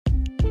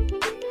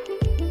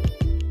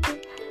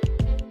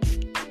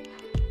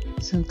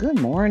So good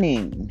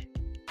morning.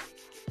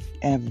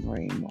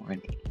 Every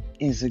morning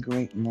is a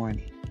great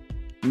morning.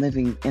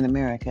 Living in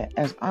America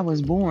as I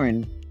was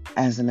born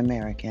as an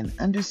American.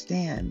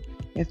 Understand,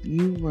 if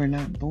you were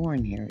not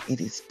born here,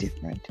 it is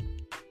different.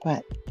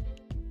 But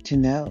to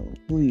know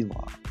who you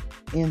are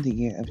in the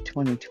year of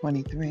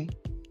 2023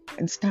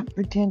 and stop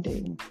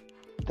pretending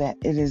that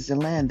it is the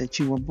land that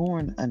you were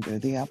born under,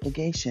 the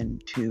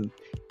obligation to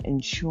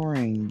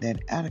ensuring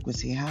that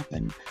adequacy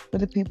happened for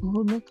the people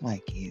who look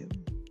like you.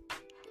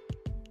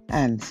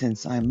 And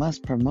since I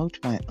must promote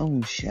my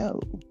own show,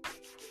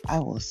 I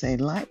will say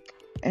like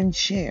and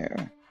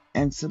share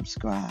and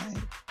subscribe.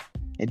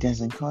 It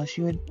doesn't cost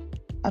you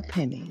a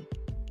penny,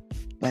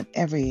 but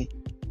every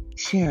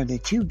share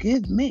that you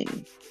give me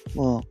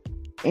will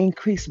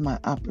increase my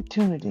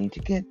opportunity to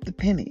get the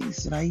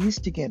pennies that I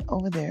used to get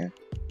over there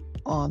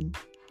on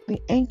the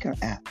Anchor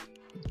app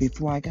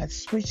before I got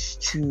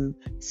switched to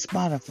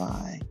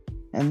Spotify.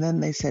 And then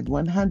they said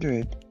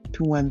 100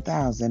 to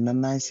 1,000,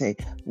 and I say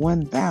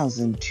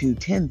 1,000 to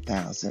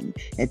 10,000.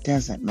 It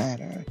doesn't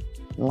matter.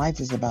 Life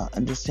is about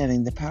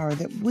understanding the power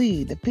that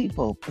we, the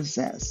people,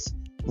 possess.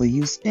 Will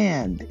you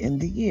stand in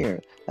the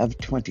year of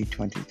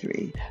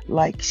 2023?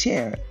 Like,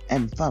 share,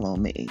 and follow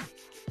me.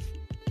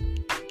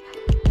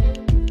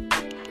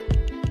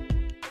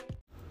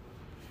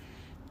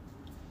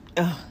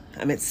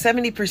 I'm at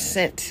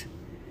 70%,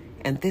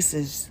 and this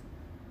is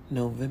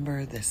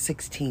November the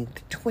 16th,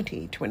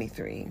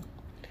 2023.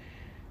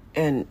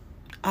 And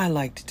I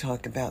like to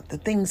talk about the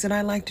things that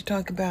I like to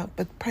talk about,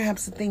 but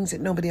perhaps the things that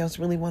nobody else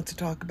really wants to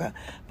talk about.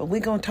 But we're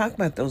going to talk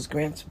about those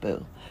grants,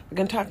 boo. We're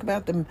going to talk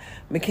about the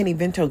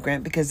McKinney-Vento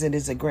grant because it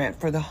is a grant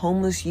for the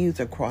homeless youth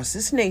across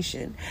this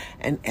nation.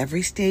 And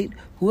every state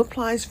who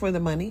applies for the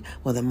money,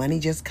 well, the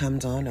money just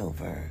comes on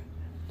over.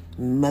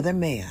 Mother,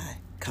 may I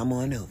come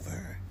on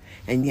over?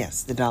 And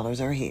yes, the dollars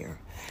are here.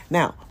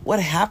 Now, what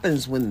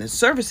happens when the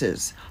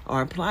services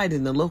are applied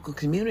in the local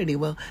community?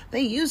 Well, they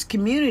use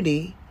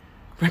community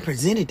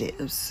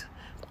representatives.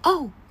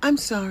 Oh, I'm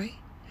sorry.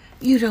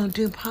 You don't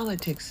do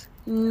politics.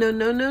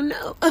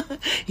 No.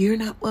 You're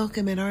not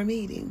welcome at our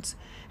meetings.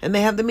 And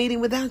they have the meeting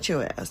without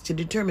your ass to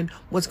determine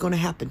what's going to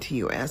happen to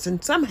your ass.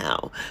 And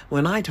somehow,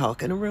 when I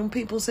talk in a room,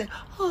 people say,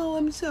 oh,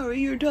 I'm sorry,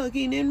 you're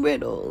talking in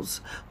riddles.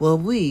 Well,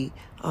 we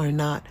are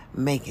not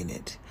making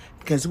it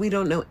because we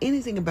don't know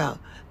anything about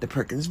the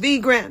Perkins V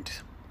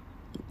grant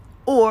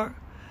or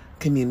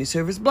Community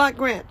Service Block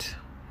grant.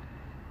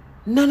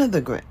 None of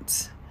the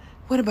grants.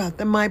 What about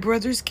the My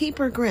Brother's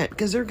Keeper grant?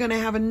 Because they're going to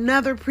have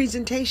another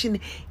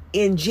presentation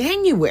in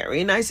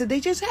January. And I said,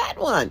 they just had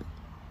one.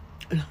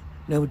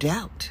 No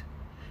doubt.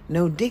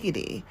 No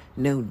diggity.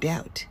 No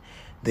doubt.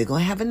 They're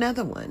going to have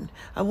another one.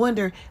 I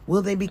wonder,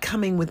 will they be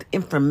coming with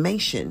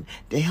information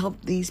to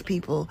help these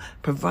people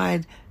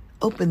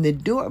open the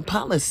door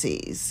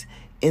policies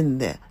in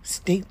the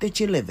state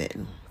that you live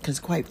in? Because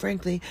quite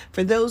frankly,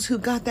 for those who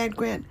got that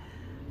grant,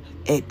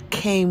 it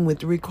came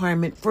with the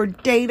requirement for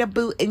data,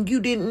 boo, and you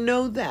didn't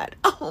know that.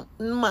 Oh,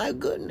 my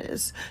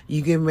goodness.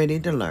 You getting ready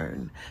to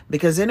learn.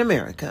 Because in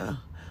America,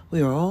 we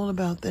are all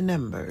about the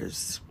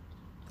numbers.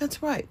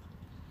 That's right.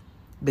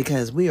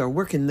 Because we are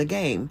working the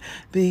game.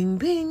 Bing,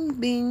 bing,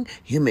 bing,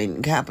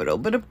 human capital.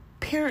 But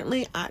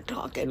apparently I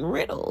talk in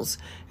riddles,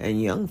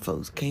 and young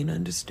folks can't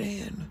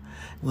understand.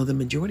 Well, the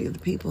majority of the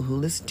people who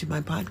listen to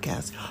my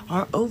podcast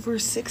are over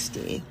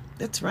 60.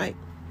 That's right.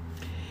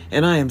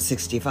 And I am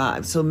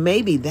 65, so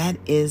maybe that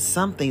is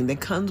something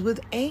that comes with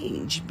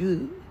age,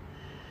 boo.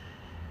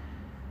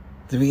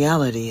 The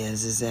reality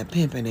is that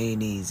pimping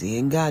ain't easy,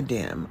 and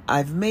goddamn,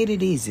 I've made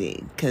it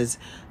easy, because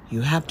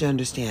you have to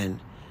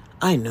understand,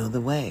 I know the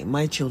way.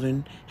 My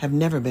children have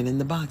never been in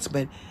the box,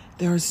 but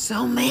there are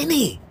so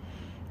many.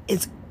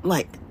 It's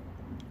like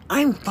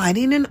I'm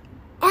fighting an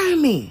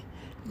army.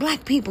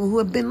 Black people who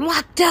have been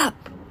locked up,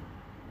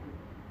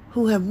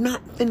 who have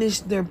not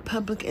finished their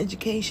public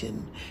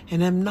education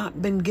and have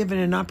not been given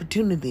an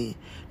opportunity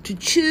to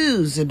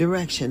choose a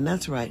direction.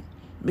 That's right.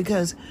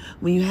 Because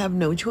when you have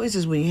no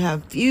choices, when you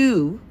have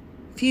few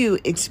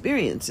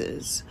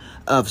experiences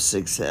of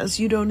success,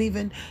 you don't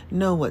even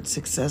know what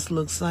success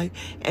looks like.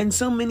 And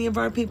so many of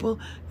our people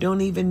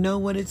don't even know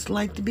what it's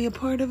like to be a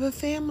part of a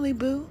family,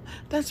 boo.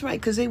 That's right,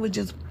 because they were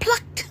just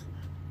plucked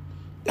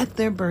at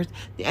their birth.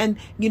 And,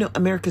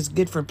 America's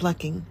good for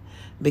plucking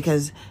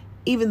because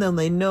even though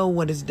they know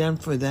what is done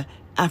for the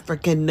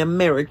African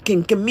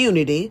American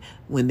community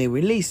when they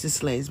release the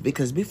slaves,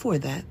 because before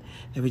that,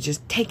 they were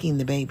just taking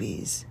the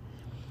babies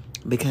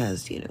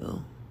because,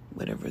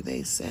 whatever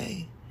they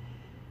say.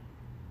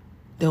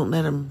 Don't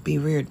let them be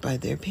reared by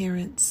their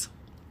parents.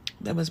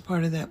 That was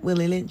part of that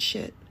Willie Lynch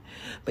shit.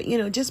 But,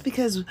 just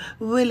because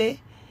Willie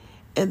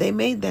and they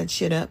made that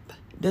shit up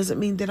doesn't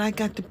mean that I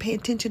got to pay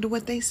attention to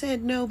what they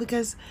said. No,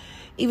 because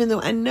even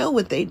though I know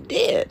what they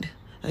did,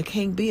 I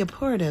can't be a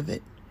part of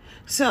it.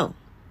 So,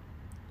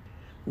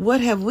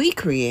 what have we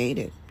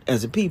created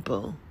as a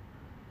people,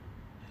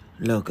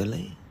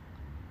 locally,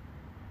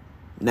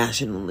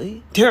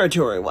 nationally,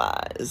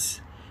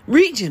 territory-wise,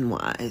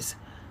 region-wise?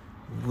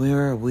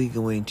 Where are we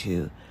going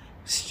to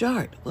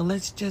start. Well,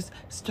 let's just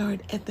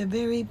start at the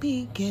very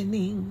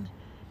beginning.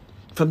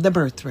 From the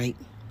birth rate.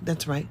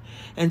 That's right.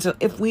 And so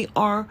if we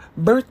are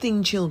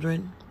birthing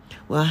children,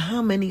 well,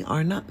 how many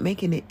are not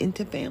making it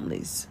into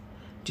families?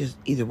 Just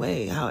either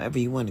way, however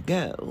you want to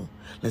go.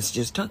 Let's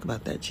just talk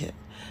about that shit.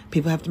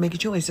 People have to make a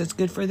choice that's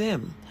good for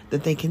them,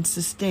 that they can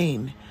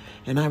sustain.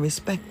 And I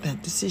respect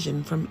that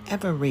decision from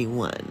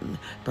everyone.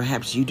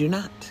 Perhaps you do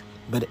not,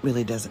 but it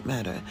really doesn't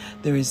matter.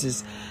 There is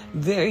this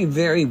very,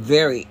 very,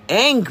 very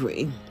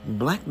angry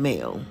black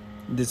male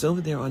that's over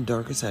there on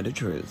Darker Side of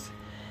Truth.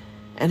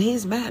 And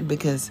he's mad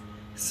because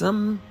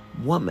some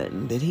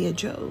woman that he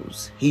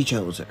chose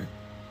her.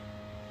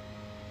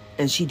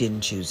 And she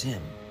didn't choose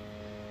him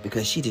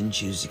because she didn't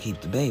choose to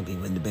keep the baby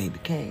when the baby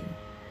came.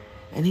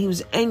 And he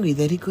was angry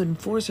that he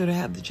couldn't force her to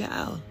have the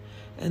child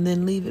and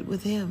then leave it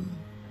with him.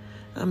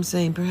 I'm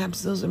saying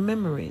perhaps those are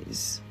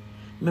memories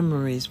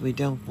we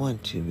don't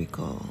want to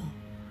recall.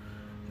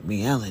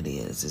 Reality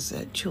is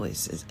that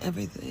choice is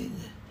everything.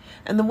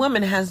 And the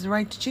woman has the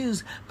right to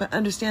choose, but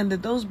understand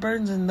that those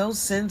burdens and those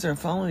sins are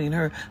following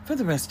her for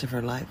the rest of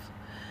her life.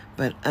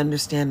 But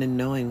understand and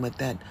knowing what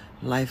that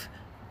life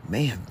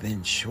may have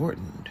been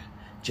shortened,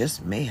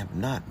 just may have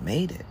not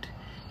made it,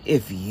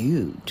 if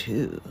you,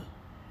 too,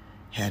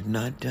 had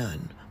not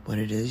done what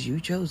it is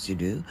you chose to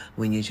do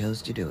when you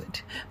chose to do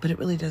it. But it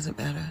really doesn't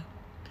matter.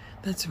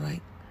 That's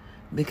right.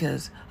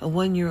 Because a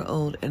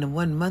 1-year-old and a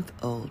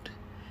 1-month-old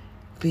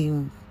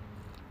being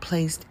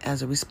placed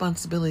as a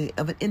responsibility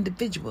of an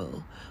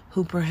individual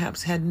who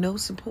perhaps had no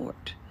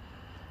support.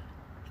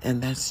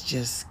 And that's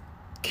just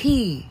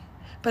key.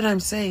 But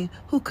I'm saying,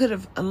 who could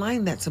have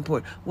aligned that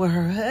support? Well,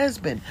 her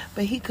husband,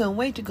 but he couldn't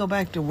wait to go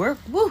back to work.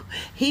 Woo!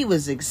 He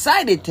was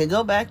excited to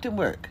go back to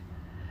work.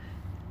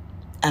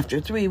 After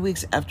 3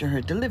 weeks after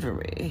her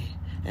delivery,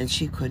 and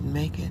she couldn't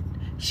make it.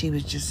 She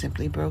was just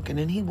simply broken,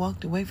 and he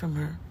walked away from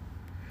her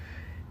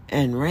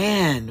and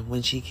ran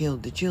when she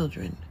killed the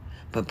children.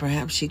 But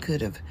perhaps she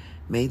could have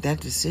made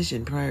that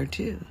decision prior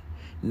to.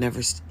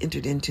 Never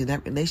entered into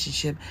that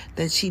relationship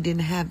that she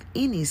didn't have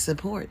any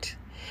support.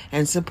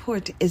 And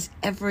support is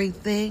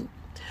everything.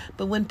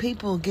 But when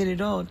people get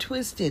it all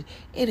twisted,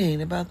 it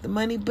ain't about the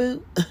money,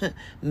 boo.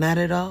 Not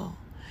at all.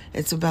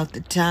 It's about the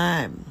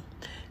time.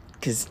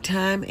 Because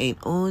time ain't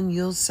on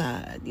your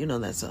side. You know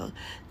that song.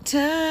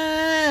 Time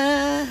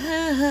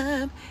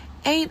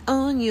ain't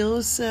on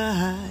your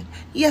side.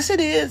 Yes, it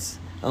is.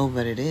 Oh,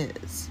 but it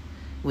is.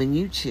 When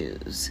you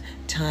choose,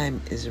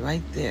 time is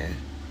right there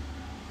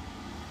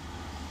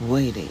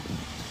waiting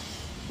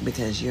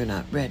because you're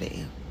not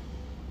ready.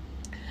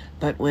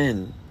 But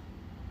when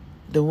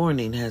the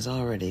warning has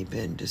already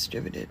been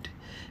distributed,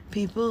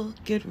 people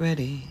get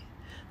ready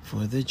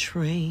for the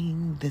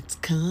train that's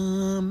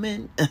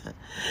coming.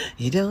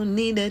 You don't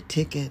need a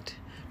ticket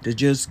to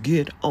just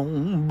get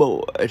on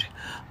board.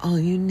 All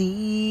you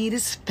need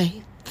is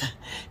faith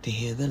to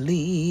hear the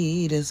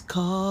leaders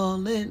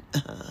calling.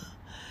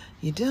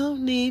 You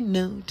don't need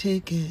no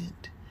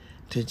ticket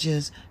to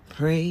just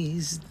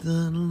praise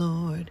the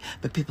Lord.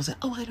 But people say,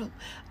 oh,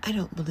 I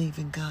don't believe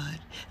in God.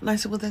 And I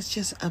said, well, that's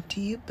just up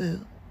to you,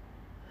 boo.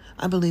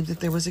 I believe that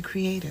there was a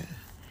creator,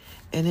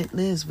 and it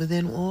lives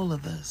within all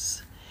of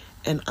us.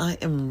 And I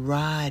am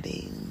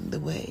riding the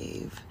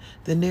wave,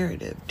 the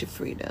narrative to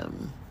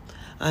freedom.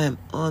 I am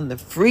on the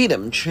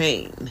freedom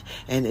train,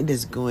 and it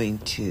is going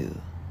to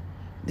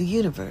the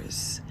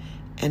universe.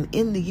 And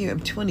in the year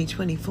of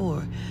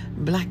 2024,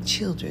 black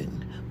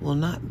children will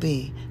not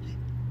be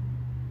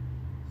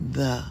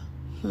the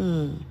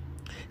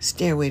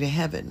stairway to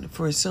heaven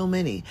for so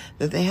many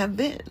that they have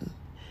been.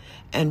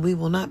 And we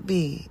will not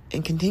be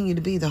and continue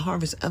to be the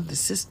harvest of the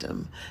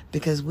system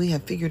because we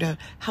have figured out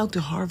how to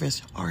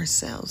harvest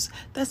ourselves.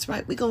 That's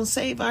right. We're going to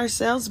save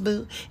ourselves,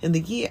 boo, in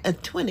the year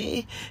of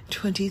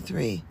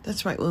 2023.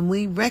 That's right. When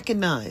we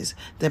recognize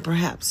that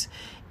perhaps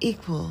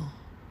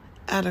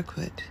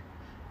adequate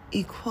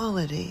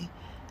equality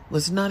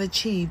was not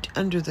achieved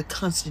under the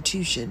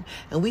Constitution,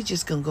 and we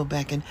just going to go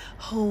back and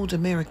hold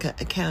America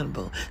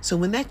accountable. So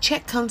when that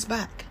check comes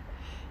back,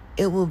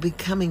 it will be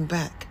coming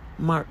back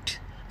marked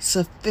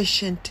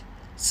sufficient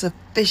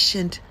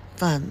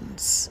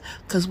funds,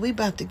 because we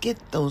about to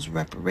get those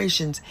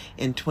reparations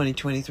in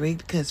 2023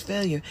 because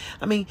failure.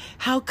 I mean,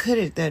 how could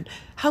it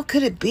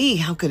be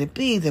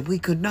that we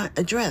could not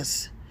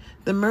address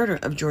the murder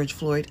of George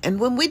Floyd?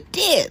 And when we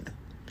did,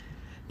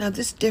 now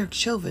this Derek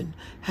Chauvin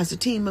has a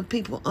team of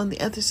people on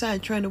the other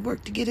side trying to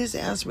work to get his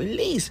ass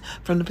released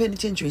from the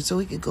penitentiary so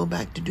he could go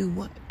back to do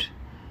what?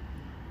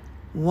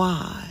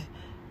 Why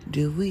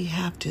do we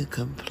have to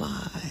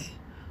comply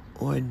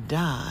or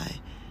die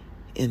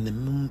in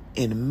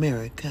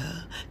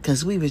America?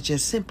 Because we was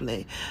just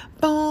simply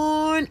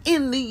born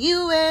in the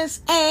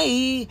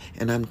USA.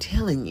 And I'm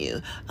telling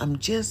you, I'm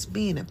just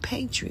being a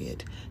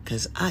patriot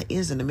because I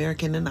is an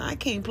American, and I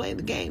can't play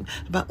the game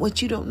about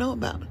what you don't know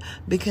about,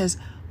 because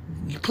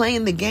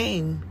playing the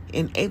game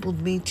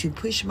enabled me to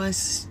push my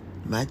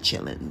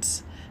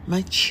chillins,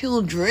 my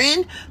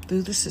children,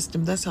 through the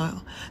system. That's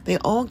all. They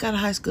all got a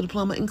high school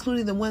diploma,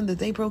 including the one that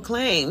they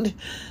proclaimed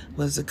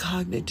was a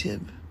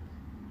cognitive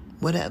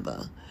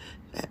whatever,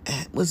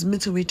 was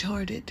mental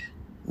retarded,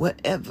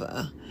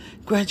 whatever,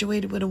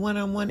 graduated with a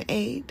one-on-one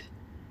aid,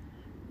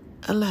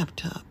 a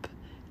laptop,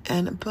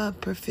 and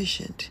above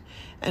proficient.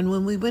 And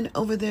when we went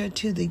over there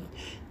to the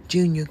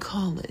junior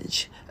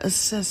college,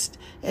 assessed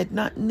at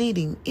not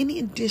needing any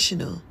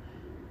additional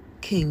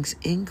King's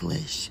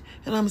English.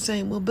 And I'm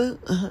saying, well, boo,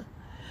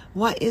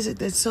 why is it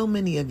that so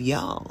many of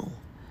y'all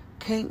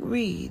can't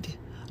read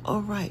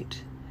or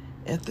write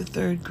at the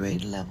third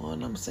grade level?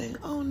 And I'm saying,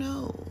 oh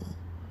no,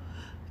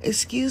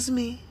 excuse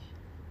me,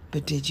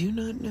 but did you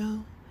not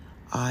know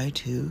I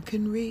too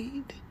can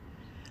read?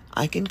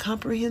 I can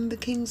comprehend the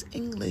King's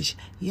English.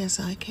 Yes,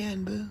 I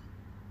can, boo.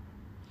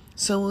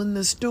 So when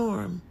the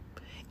storm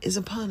is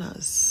upon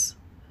us,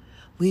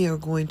 we are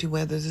going to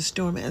weather the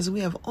storm as we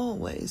have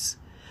always.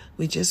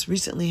 We just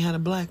recently had a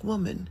black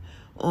woman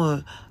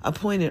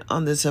appointed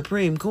on the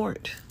Supreme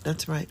Court.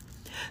 That's right.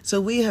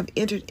 So we have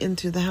entered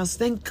into the House.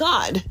 Thank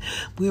God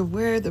we're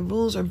where the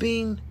rules are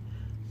being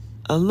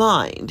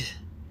aligned.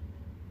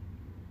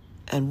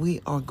 And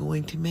we are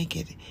going to make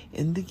it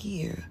in the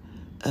year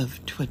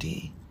of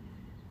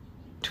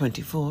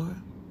 2024.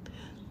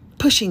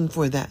 Pushing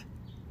for that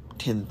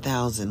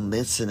 10,000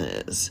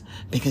 listeners.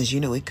 Because,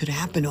 it could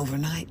happen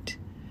overnight.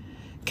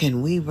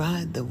 Can we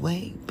ride the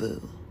wave,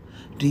 boo?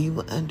 Do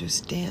you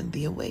understand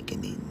the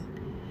awakening?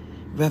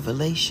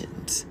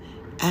 Revelations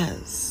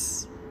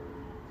as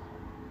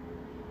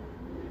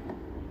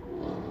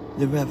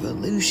the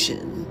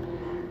revolution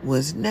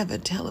was never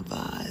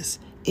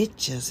televised. It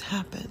just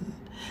happened.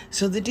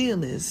 So the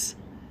deal is,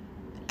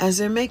 as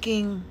they're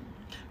making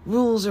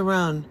rules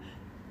around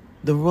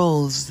the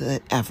roles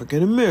that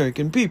African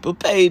American people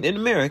played in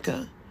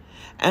America,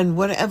 and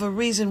whatever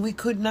reason we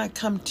could not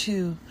come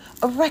to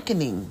a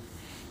reckoning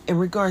in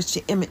regards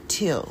to Emmett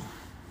Till.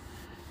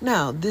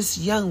 Now, this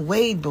young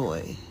Wade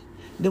boy,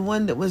 the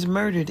one that was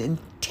murdered in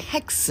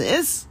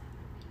Texas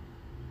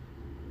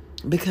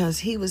because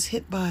he was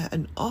hit by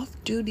an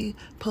off-duty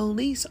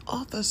police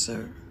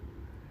officer.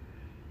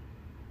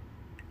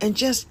 And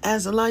just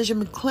as Elijah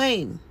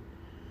McClain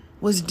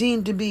was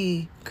deemed to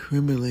be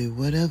criminally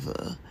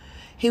whatever,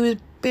 he was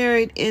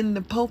buried in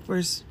the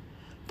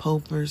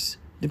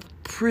the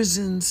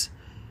prison's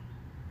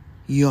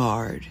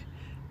yard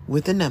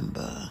with a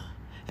number.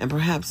 And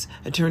perhaps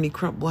Attorney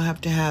Crump will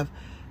have to have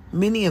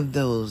many of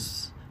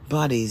those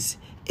bodies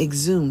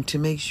exhumed to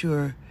make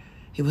sure.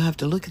 He will have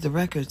to look at the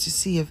records to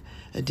see if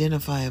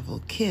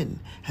identifiable kin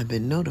have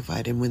been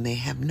notified, and when they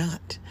have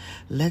not,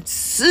 let's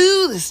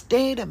sue the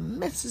state of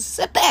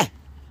Mississippi,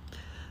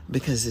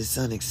 because it's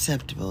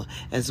unacceptable,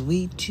 as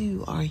we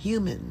too are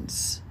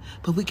humans,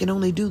 but we can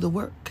only do the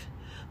work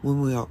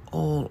when we are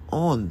all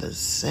on the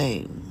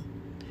same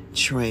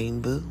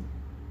train, boo.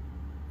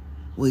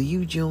 Will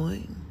you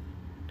join?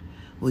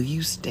 Will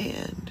you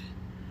stand?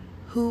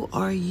 Who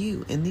are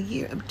you in the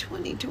year of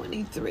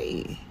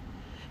 2023?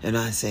 And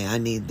I say I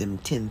need them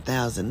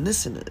 10,000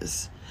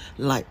 listeners.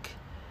 Like,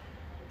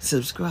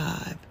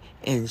 subscribe,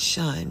 and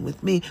shine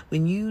with me.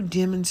 When you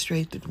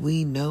demonstrate that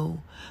we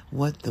know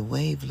what the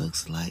wave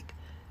looks like,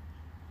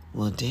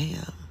 well,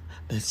 damn,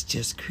 let's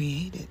just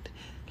create it.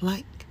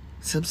 Like,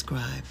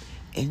 subscribe,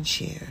 and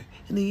share.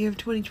 In the year of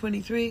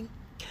 2023,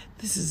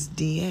 this is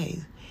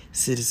D.A.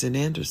 Citizen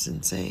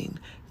Anderson saying,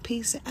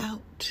 peace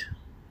out.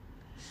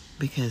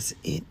 Because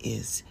it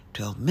is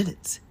 12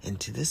 minutes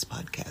into this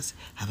podcast.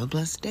 Have a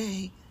blessed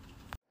day.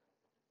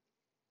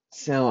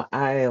 So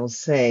I'll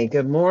say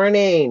good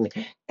morning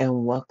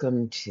and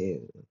welcome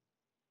to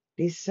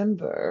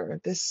December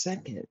the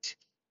 2nd,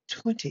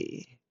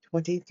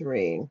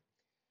 2023.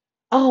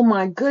 Oh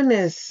my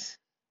goodness,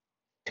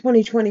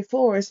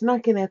 2024 is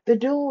knocking at the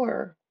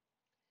door.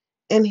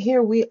 And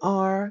here we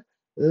are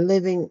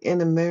living in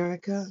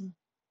America.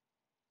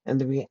 And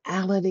the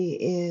reality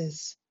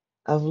is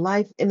of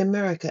life in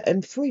America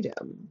and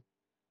freedom.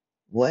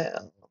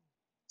 Well,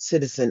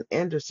 Citizen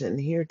Anderson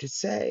here to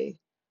say,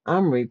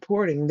 I'm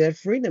reporting that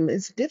freedom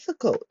is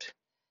difficult,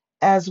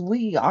 as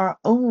we are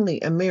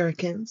only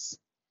Americans.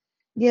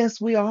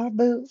 Yes, we are,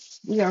 boo.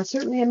 We are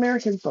certainly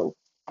American folk.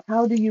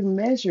 How do you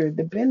measure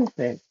the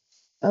benefit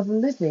of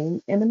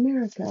living in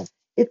America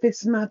if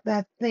it's not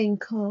that thing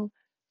called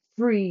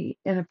free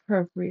and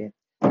appropriate?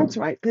 That's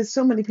right, because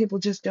so many people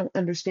just don't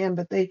understand,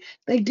 but they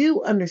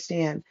do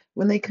understand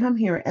when they come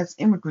here as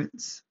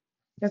immigrants.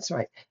 That's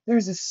right.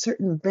 There's a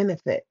certain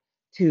benefit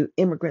to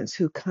immigrants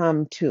who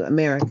come to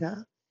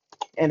America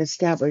and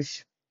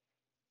establish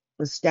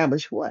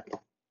what?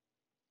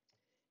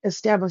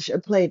 Establish a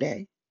play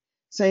day,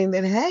 saying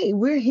that, hey,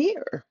 we're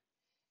here.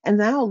 And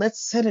now let's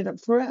set it up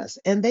for us.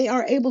 And they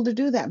are able to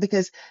do that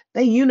because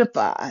they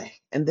unify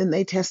and then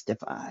they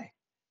testify.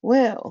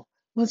 Well,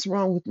 what's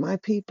wrong with my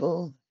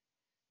people?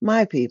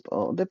 My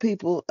people, the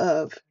people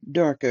of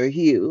darker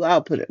hue,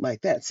 I'll put it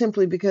like that,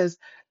 simply because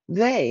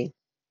they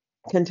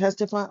can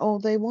testify all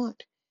they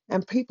want.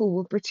 And people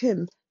will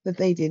pretend that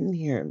they didn't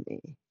hear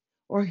me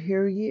or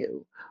hear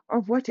you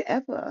or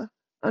whatever.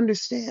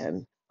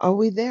 Understand? Are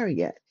we there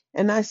yet?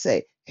 And I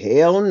say,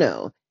 hell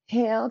no.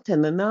 Hell to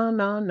the no,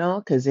 no, no,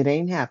 because it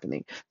ain't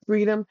happening.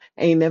 Freedom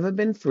ain't never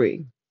been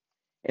free.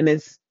 And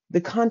it's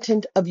the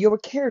content of your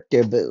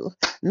character, boo,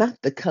 not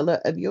the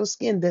color of your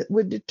skin that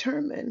would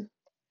determine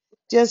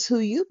just who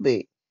you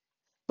be.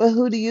 But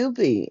who do you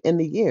be in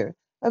the year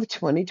of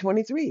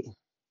 2023?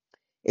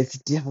 It's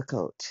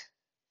difficult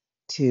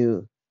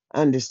to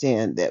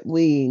understand that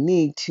we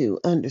need to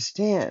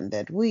understand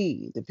that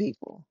we, the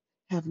people,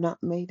 have not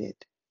made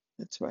it.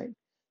 That's right.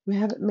 We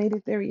haven't made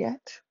it there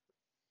yet.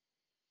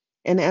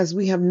 And as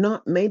we have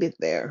not made it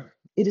there,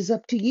 it is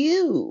up to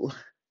you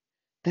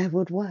that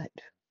would what?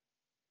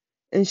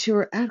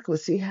 Ensure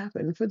adequacy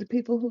happen for the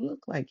people who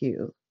look like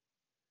you.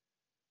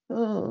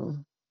 Oh,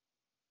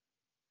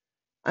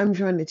 I'm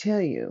trying to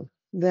tell you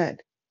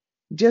that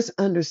just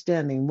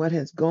understanding what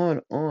has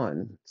gone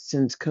on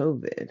since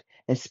COVID,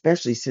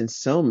 especially since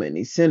so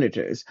many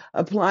senators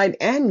applied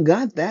and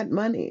got that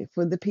money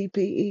for the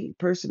PPE,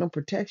 personal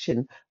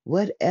protection,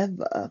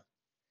 whatever.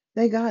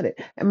 They got it.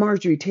 And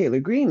Marjorie Taylor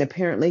Greene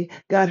apparently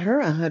got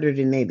her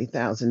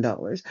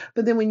 $180,000.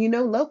 But then when you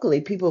know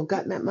locally people have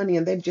gotten that money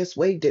and they've just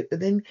waived it. But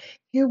then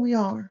here we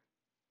are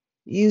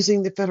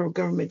using the federal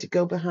government to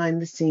go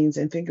behind the scenes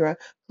and figure out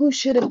who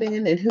should have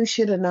been and who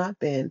should have not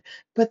been.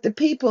 But the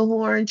people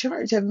who are in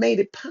charge have made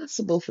it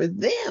possible for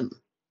them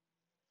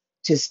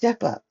to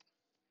step up.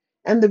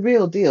 And the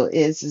real deal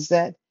is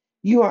that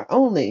you are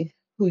only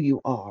who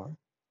you are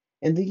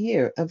in the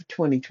year of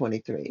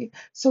 2023.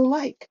 So,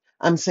 like,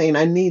 I'm saying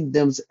I need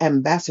those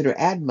ambassador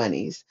ad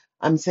monies.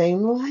 I'm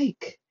saying,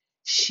 like,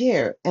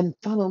 share, and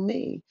follow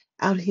me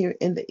out here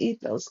in the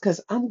ethos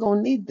because I'm going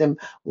to need them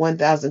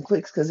 1,000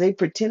 clicks because they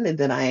pretended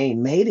that I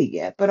ain't made it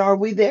yet. But are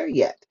we there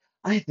yet?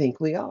 I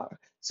think we are.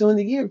 So, in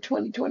the year of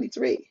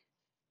 2023,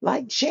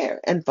 like,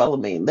 share, and follow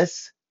me.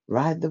 Let's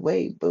ride the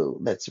wave, boo.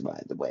 Let's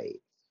ride the wave.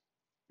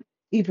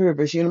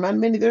 E-purpose, you know,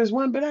 many there's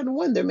one, but out of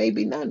one there may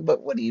be none.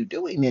 But what are you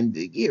doing in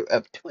the year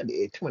of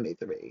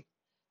 2023?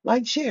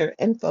 Like, share,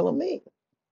 and follow me.